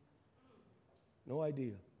seeing. No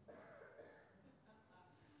idea.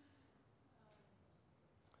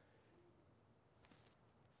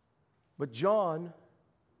 But John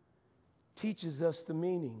teaches us the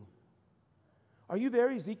meaning. Are you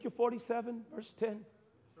there? Ezekiel 47, verse 10.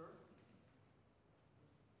 Sure.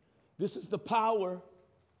 This is the the power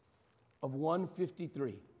of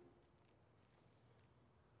 153.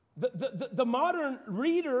 The modern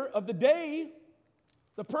reader of the day,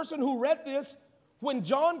 the person who read this, when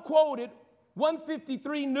John quoted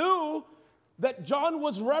 153, knew that John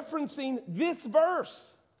was referencing this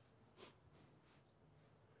verse.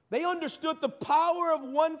 They understood the power of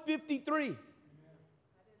 153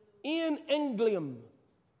 in Englium.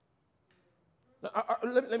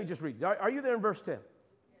 Let me just read. Are you there in verse 10?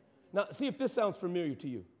 Now, see if this sounds familiar to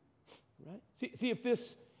you. Right? See if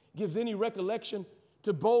this gives any recollection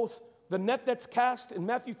to both the net that's cast in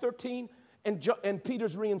Matthew 13 and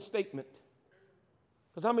Peter's reinstatement.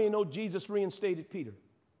 Because how many know Jesus reinstated Peter?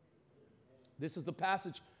 This is the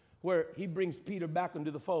passage where he brings Peter back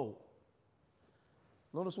into the fold.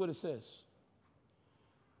 Notice what it says.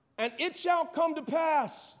 And it shall come to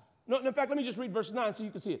pass. No, in fact, let me just read verse 9 so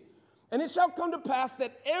you can see it. And it shall come to pass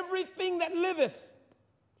that everything that liveth.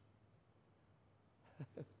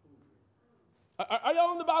 Are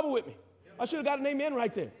y'all in the Bible with me? I should have got an amen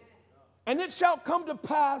right there. And it shall come to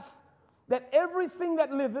pass that everything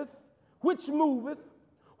that liveth, which moveth,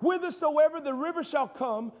 whithersoever the river shall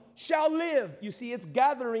come, shall live. You see, it's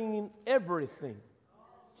gathering in everything.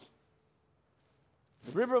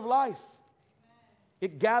 The river of life,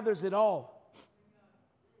 it gathers it all.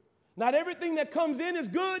 Not everything that comes in is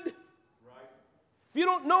good. If you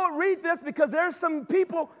don't know it, read this, because there's some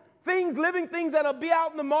people, things, living things that'll be out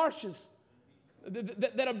in the marshes,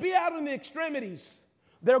 that'll be out in the extremities.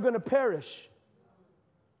 They're going to perish.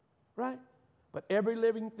 Right? But every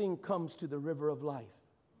living thing comes to the river of life.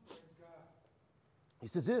 He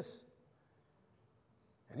says this.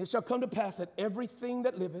 And it shall come to pass that everything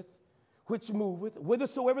that liveth, which moveth,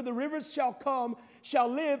 whithersoever the rivers shall come, shall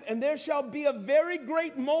live, and there shall be a very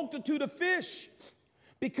great multitude of fish,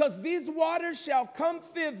 because these waters shall come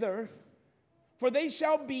thither, for they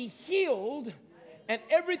shall be healed, and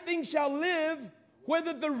everything shall live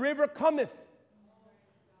whither the river cometh.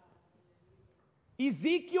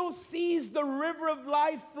 Ezekiel sees the river of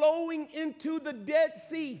life flowing into the Dead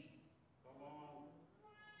Sea.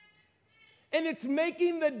 And it's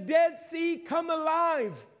making the Dead Sea come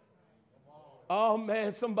alive. Oh,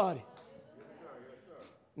 man, somebody.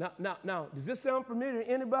 Now, does this sound familiar to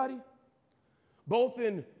anybody? Both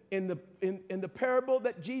in the parable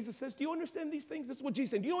that Jesus says, do you understand these things? This is what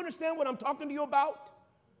Jesus said. Do you understand what I'm talking to you about?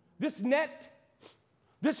 This net,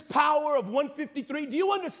 this power of 153, do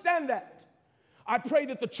you understand that? I pray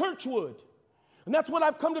that the church would. And that's what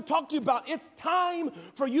I've come to talk to you about. It's time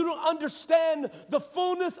for you to understand the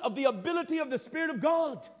fullness of the ability of the Spirit of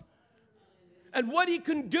God and what He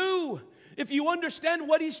can do. If you understand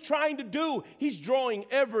what He's trying to do, He's drawing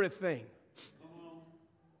everything.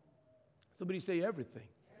 Somebody say everything.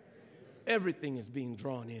 Everything is being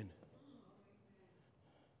drawn in.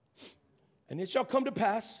 And it shall come to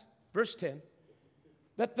pass, verse 10,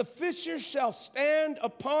 that the fishers shall stand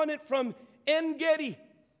upon it from En-Gedi.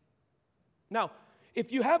 Now,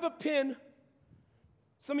 if you have a pen,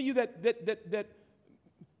 some of you that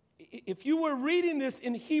if you were reading this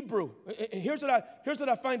in Hebrew, here's what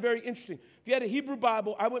I find very interesting. If you had a Hebrew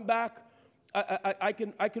Bible, I went back. I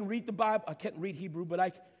can read the Bible. I can't read Hebrew, but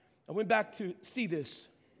I went back to see this.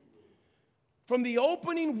 From the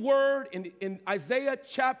opening word in Isaiah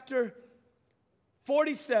chapter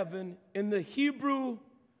 47 in the Hebrew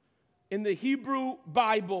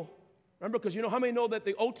Bible. Remember, because you know how many know that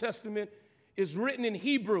the Old Testament is written in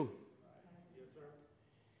Hebrew?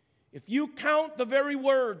 If you count the very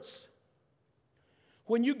words,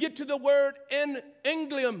 when you get to the word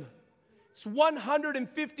Englium, it's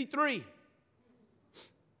 153.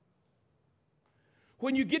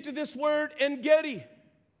 When you get to this word En-Gedi,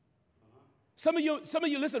 some of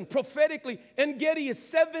you listen, prophetically, En-Gedi is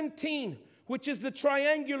 17, which is the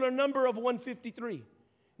triangular number of 153.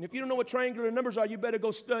 And if you don't know what triangular numbers are, you better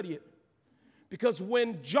go study it. Because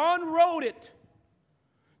when John wrote it,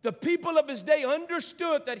 the people of his day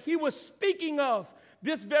understood that he was speaking of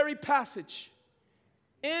this very passage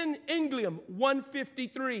in Englium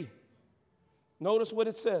 153. Notice what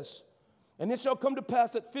it says. And it shall come to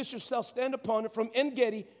pass that fishers shall stand upon it from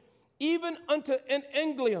En-Gedi even unto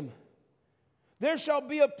Englium. There shall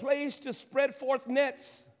be a place to spread forth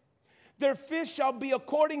nets. Their fish shall be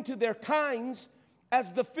according to their kinds,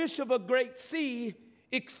 as the fish of a great sea,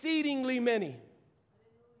 exceedingly many. Did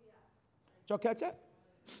y'all catch that?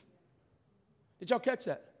 Did y'all catch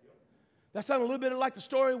that? That sounded a little bit like the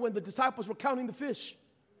story when the disciples were counting the fish.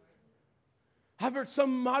 I've heard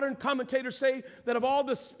some modern commentators say that of all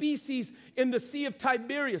the species in the Sea of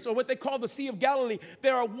Tiberias, or what they call the Sea of Galilee,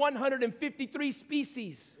 there are 153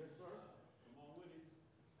 species.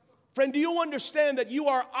 Friend, do you understand that you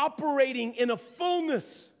are operating in a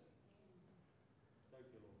fullness?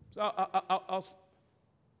 So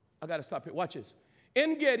I got to stop here. Watch this.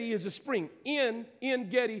 En Gedi is a spring. En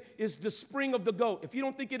Gedi is the spring of the goat. If you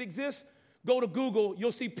don't think it exists, go to Google.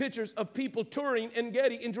 You'll see pictures of people touring En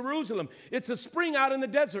Gedi in Jerusalem. It's a spring out in the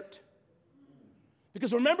desert.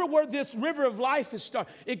 Because remember where this river of life is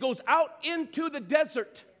started. It goes out into the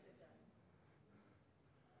desert.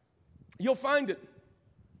 You'll find it.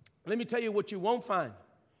 Let me tell you what you won't find.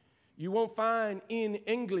 You won't find in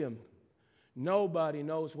England. Nobody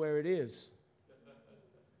knows where it is.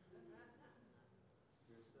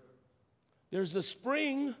 There's a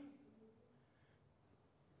spring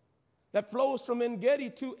that flows from En Gedi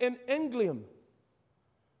to En Englium.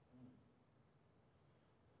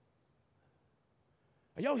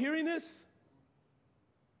 Are y'all hearing this?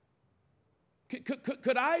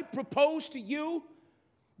 Could I propose to you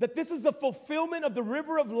that this is the fulfillment of the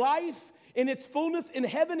river of life in its fullness in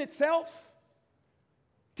heaven itself?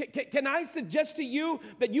 Can I suggest to you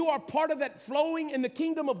that you are part of that flowing in the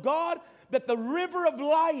kingdom of God? That the river of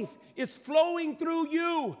life is flowing through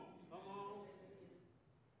you.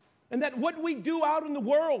 And that what we do out in the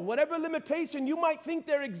world, whatever limitation you might think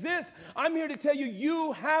there exists, I'm here to tell you,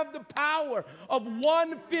 you have the power of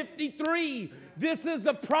 153. This is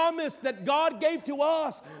the promise that God gave to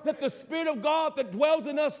us, that the Spirit of God that dwells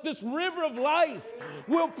in us, this river of life,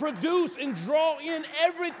 will produce and draw in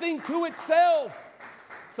everything to itself.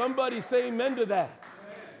 Somebody say amen to that.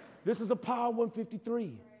 This is the power of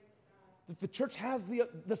 153. That the church has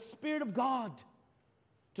the Spirit of God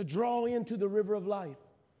to draw into the river of life.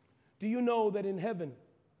 Do you know that in heaven,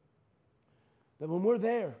 that when we're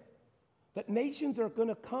there, that nations are going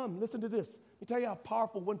to come? Listen to this. Let me tell you how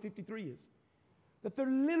powerful 153 is. That they're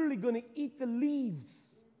literally going to eat the leaves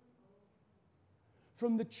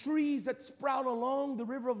from the trees that sprout along the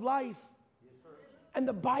river of life. Yes, sir. And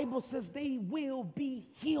the Bible says they will be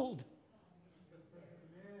healed.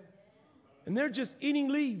 And they're just eating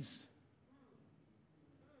leaves.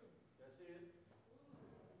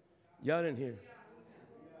 Y'all didn't hear.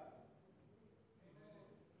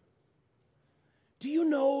 Do you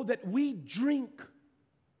know that we drink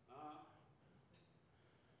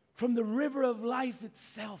from the river of life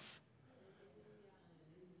itself?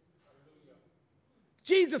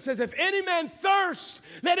 Jesus says, if any man thirst,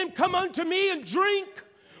 let him come unto me and drink.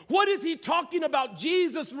 What is he talking about?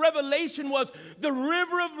 Jesus' revelation was the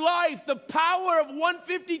river of life, the power of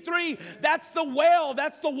 153. That's the well,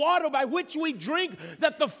 that's the water by which we drink,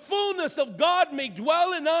 that the fullness of God may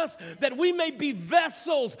dwell in us, that we may be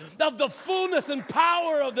vessels of the fullness and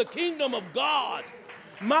power of the kingdom of God.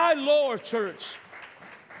 My Lord, church,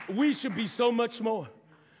 we should be so much more.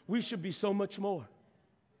 We should be so much more.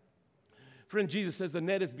 Friend, Jesus says the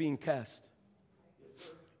net is being cast.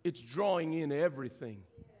 It's drawing in everything.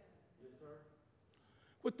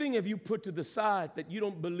 What thing have you put to the side that you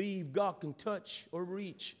don't believe God can touch or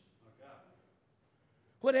reach?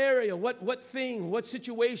 What area, what thing, what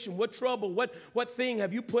situation, what trouble, what thing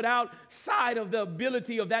have you put outside of the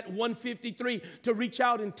ability of that 153 to reach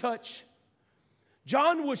out and touch?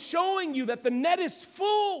 John was showing you that the net is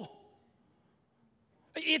full.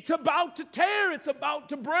 It's about to tear. It's about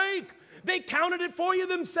to break. They counted it for you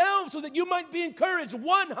themselves so that you might be encouraged.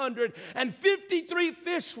 153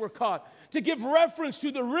 fish were caught, to give reference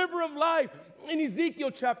to the river of life in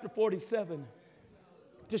Ezekiel chapter 47.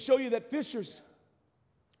 To show you that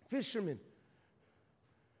fishermen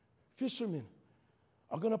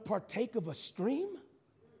are going to partake of a stream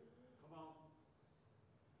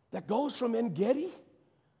that goes from En Gedi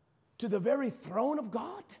to the very throne of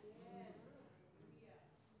God.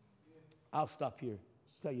 I'll stop here.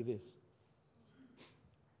 Just tell you this.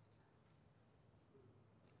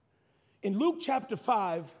 In Luke chapter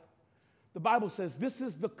 5, the Bible says this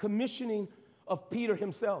is the commissioning of Peter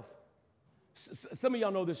himself. Some of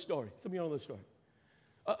y'all know this story.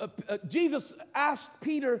 Jesus asked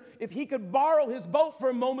Peter if he could borrow his boat for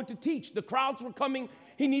a moment to teach. The crowds were coming.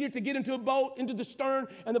 He needed to get into a boat, into the stern.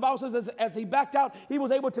 And the Bible says as he backed out, he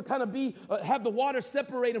was able to kind of have the water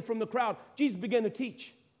separate him from the crowd. Jesus began to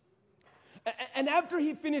teach. And after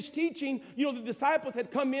he finished teaching, the disciples had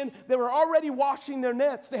come in. They were already washing their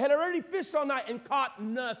nets. They had already fished all night and caught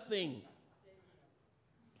nothing.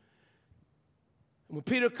 And when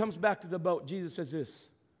Peter comes back to the boat, Jesus says this: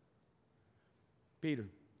 Peter,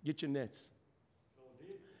 get your nets.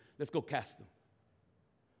 Let's go cast them.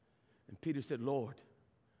 And Peter said, Lord,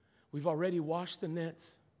 we've already washed the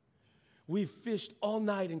nets. We've fished all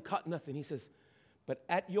night and caught nothing. He says, but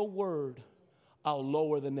at your word, I'll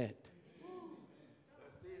lower the net.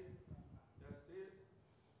 That's it.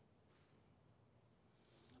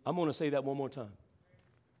 I'm going to say that one more time.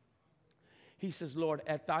 He says, Lord,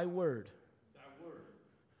 at thy word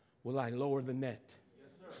will I lower the net.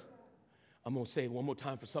 Yes, sir. I'm going to say it one more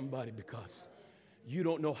time for somebody because you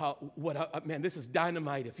don't know man, this is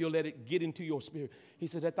dynamite if you'll let it get into your spirit. He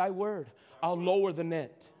said, at thy word, I'll lower the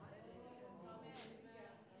net.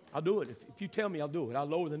 I'll do it. If you tell me, I'll do it. I'll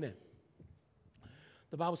lower the net.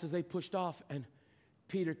 The Bible says they pushed off and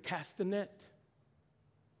Peter cast the net.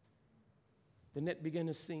 The net began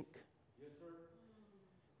to sink. Yes, sir.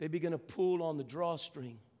 They began to pull on the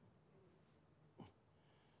drawstring.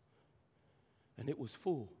 And it was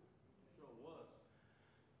full. Sure was.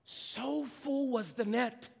 So full was the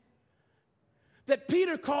net that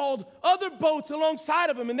Peter called other boats alongside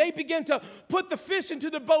of him, and they began to put the fish into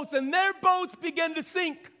the boats, and their boats began to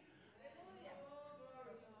sink.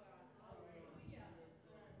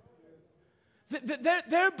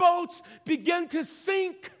 Their boats began to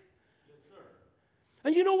sink. Yes, sir.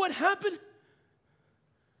 And you know what happened?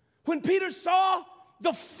 When Peter saw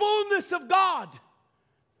the fullness of God,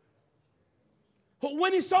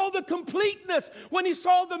 when he saw the completeness, when he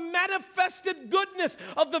saw the manifested goodness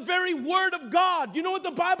of the very Word of God, you know what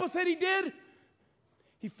the Bible said he did?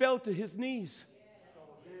 He fell to his knees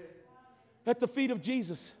at the feet of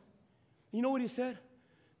Jesus. You know what he said?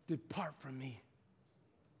 Depart from me,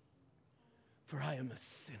 for I am a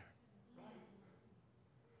sinner.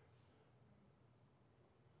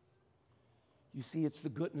 You see, it's the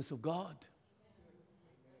goodness of God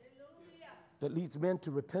that leads men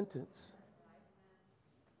to repentance.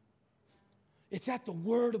 It's at the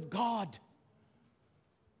Word of God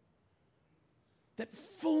that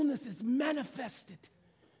fullness is manifested.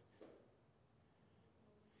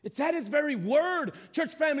 It's at His very Word,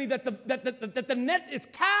 church family, that the net is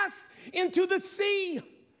cast into the sea.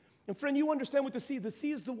 And friend, you understand what the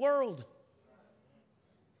sea is the world.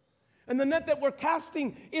 And the net that we're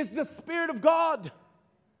casting is the Spirit of God.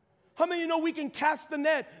 How many of you know we can cast the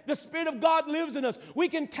net? The Spirit of God lives in us. We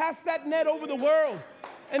can cast that net over the world.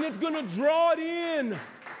 And it's going to draw it in.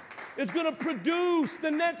 It's going to produce.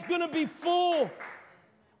 The net's going to be full.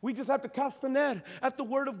 We just have to cast the net at the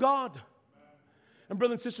Word of God. And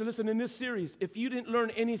brother and sister, listen, in this series, if you didn't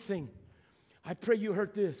learn anything, I pray you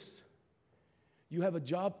heard this. You have a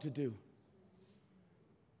job to do.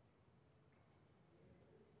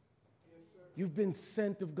 You've been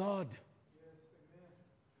sent of God.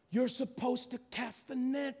 You're supposed to cast the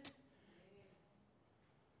net.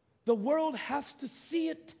 The world has to see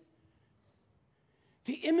it.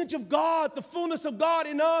 The image of God, the fullness of God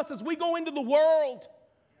in us as we go into the world.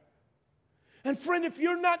 And friend, if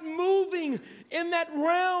you're not moving in that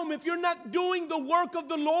realm, if you're not doing the work of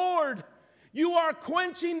the Lord, you are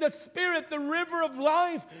quenching the Spirit, the river of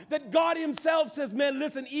life that God Himself says, man,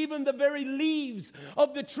 listen, even the very leaves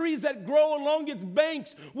of the trees that grow along its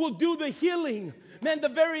banks will do the healing. Man, the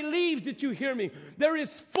very leaves, did you hear me? There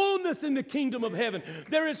is fullness in the kingdom of heaven.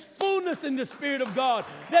 There is fullness in the Spirit of God.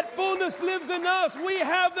 That fullness lives in us. We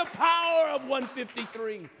have the power of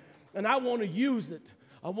 153. And I want to use it.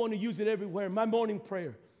 I want to use it everywhere. My morning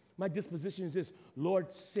prayer, my disposition is this: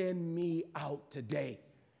 Lord, send me out today.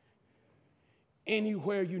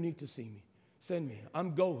 Anywhere you need to see me, send me.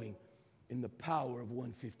 I'm going in the power of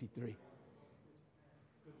 153.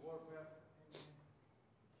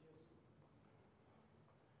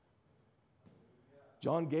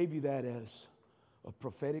 John gave you that as a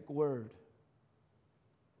prophetic word.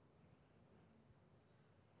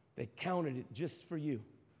 They counted it just for you.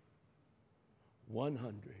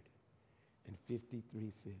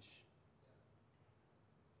 153 fish.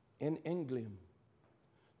 In England,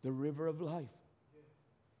 the river of life.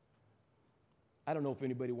 I don't know if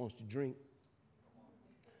anybody wants to drink.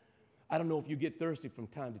 I don't know if you get thirsty from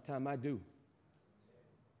time to time. I do.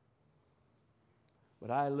 But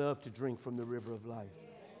I love to drink from the river of life.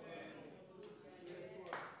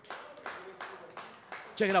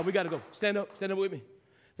 Check it out. We got to go. Stand up. Stand up with me.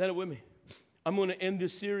 Stand up with me. I'm going to end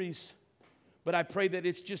this series, but I pray that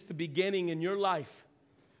it's just the beginning in your life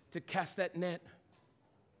to cast that net.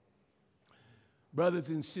 Brothers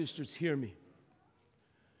and sisters, hear me.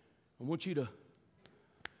 I want you to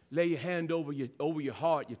lay your hand over your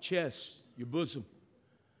heart, your chest, your bosom.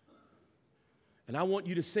 And I want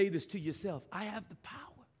you to say this to yourself: I have the power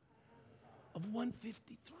of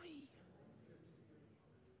 153.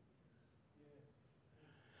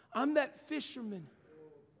 I'm that fisherman.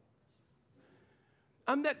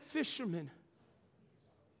 I'm that fisherman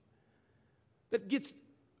that gets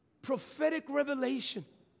prophetic revelation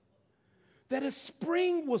that a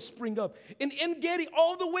spring will spring up in En-Gedi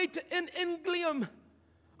all the way to En-Englim,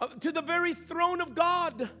 to the very throne of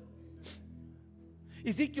God.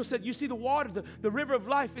 Ezekiel said, you see the water, the river of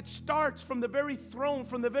life, it starts from the very throne,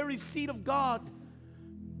 from the very seat of God.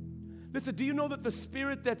 Listen, do you know that the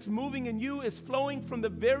Spirit that's moving in you is flowing from the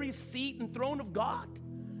very seat and throne of God?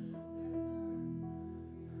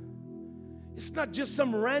 It's not just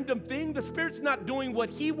some random thing. The Spirit's not doing what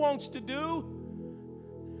He wants to do.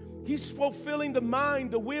 He's fulfilling the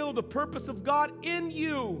mind, the will, the purpose of God in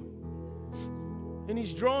you. And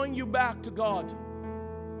He's drawing you back to God.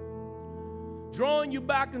 Drawing you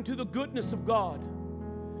back into the goodness of God.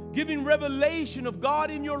 Giving revelation of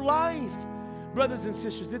God in your life. Brothers and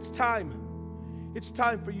sisters, it's time. It's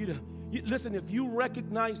time for you to, listen, if you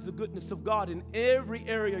recognize the goodness of God in every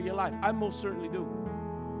area of your life, I most certainly do.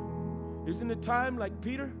 Isn't it time, like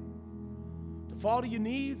Peter, to fall to your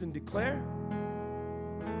knees and declare?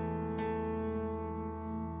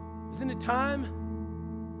 Isn't it time?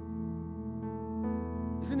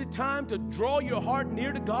 Isn't it time to draw your heart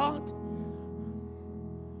near to God?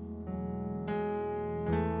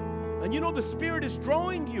 And you know the Spirit is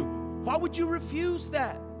drawing you. Why would you refuse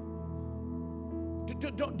that?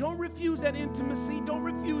 Don't refuse that intimacy. Don't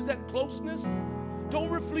refuse that closeness. Don't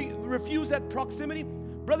refuse that proximity.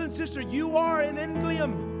 Brother and sister, you are an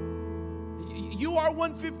emblem. You are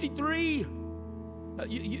 153.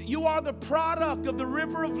 You are the product of the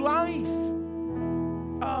river of life.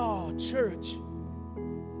 Oh, church.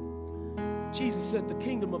 Jesus said the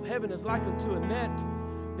kingdom of heaven is like unto a net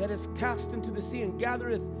that is cast into the sea and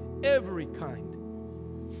gathereth every kind.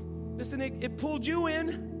 Listen, it pulled you in.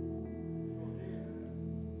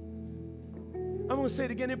 I'm going to say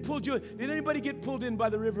it again. It pulled you in. Did anybody get pulled in by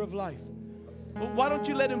the river of life? Well, why don't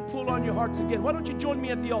you let Him pull on your hearts again? Why don't you join me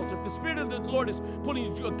at the altar? If the Spirit of the Lord is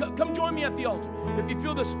pulling you, come join me at the altar. If you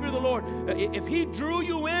feel the Spirit of the Lord, if He drew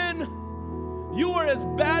you in, you are as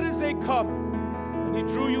bad as they come. And He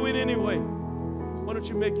drew you in anyway. Why don't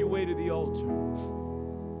you make your way to the altar?